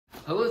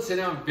Hello,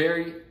 today I'm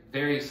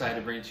very excited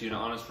to bring to you an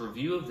honest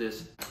review of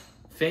this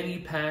fanny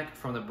pack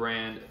from the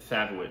brand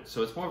Favuit.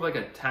 So it's more of like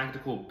a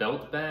tactical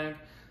belt bag,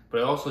 but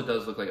it also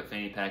does look like a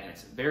fanny pack, and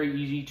it's very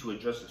easy to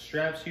adjust the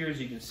straps here.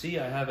 As you can see,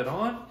 I have it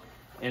on,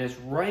 and it's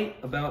right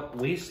about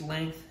waist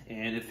length,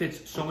 and it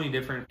fits so many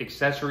different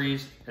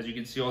accessories. As you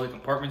can see, all the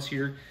compartments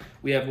here.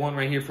 We have one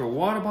right here for a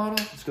water bottle.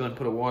 Let's go ahead and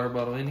put a water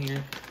bottle in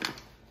here.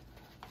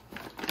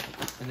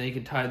 And then you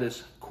can tie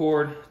this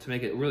cord to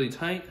make it really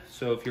tight.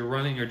 So if you're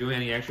running or doing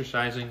any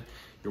exercising,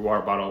 your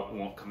water bottle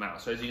won't come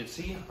out. So as you can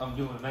see, I'm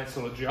doing a nice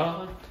little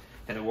jog,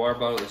 and the water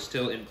bottle is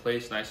still in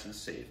place, nice and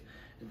safe.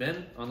 And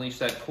then unleash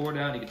that cord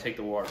out, and you can take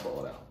the water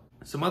bottle out.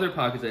 Some other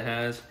pockets it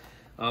has.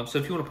 So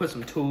if you want to put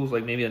some tools,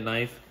 like maybe a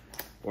knife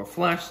or a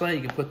flashlight,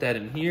 you can put that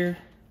in here.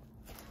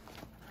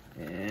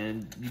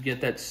 And you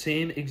get that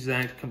same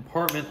exact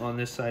compartment on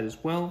this side as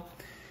well.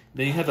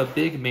 Then you have a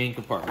big main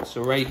compartment.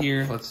 So right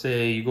here, let's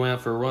say you're going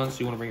out for a run, so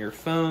you want to bring your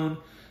phone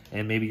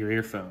and maybe your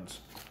earphones.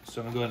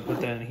 So I'm going to go ahead and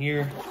put that in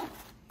here,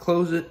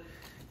 close it,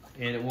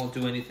 and it won't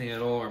do anything at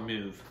all or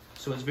move.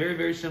 So it's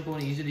very simple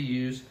and easy to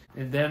use.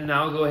 And then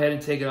now I'll go ahead and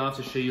take it off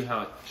to show you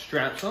how it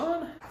straps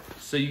on.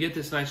 So you get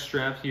this nice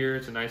strap here.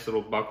 It's a nice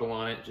little buckle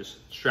on it.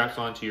 Just straps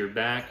onto your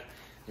back.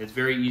 It's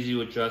very easy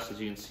to adjust, as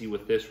you can see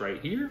with this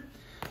right here.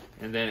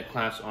 And then it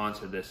clasps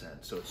onto this end.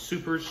 So it's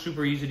super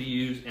easy to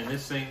use, and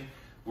this thing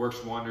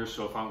works wonders.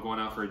 So if I'm going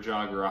out for a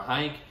jog or a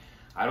hike,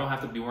 I don't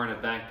have to be wearing a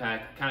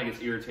backpack. It kind of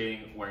gets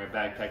irritating wearing a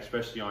backpack,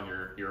 especially on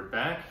your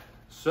back.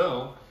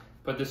 So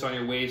put this on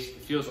your waist.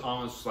 It feels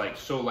almost like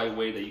so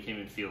lightweight that you can't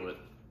even feel it.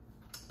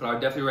 But I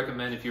would definitely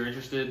recommend, if you're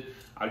interested,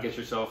 I'd get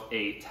yourself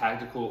a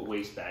tactical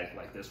waist bag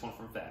like this one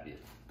from Favuit.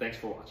 Thanks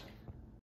for watching.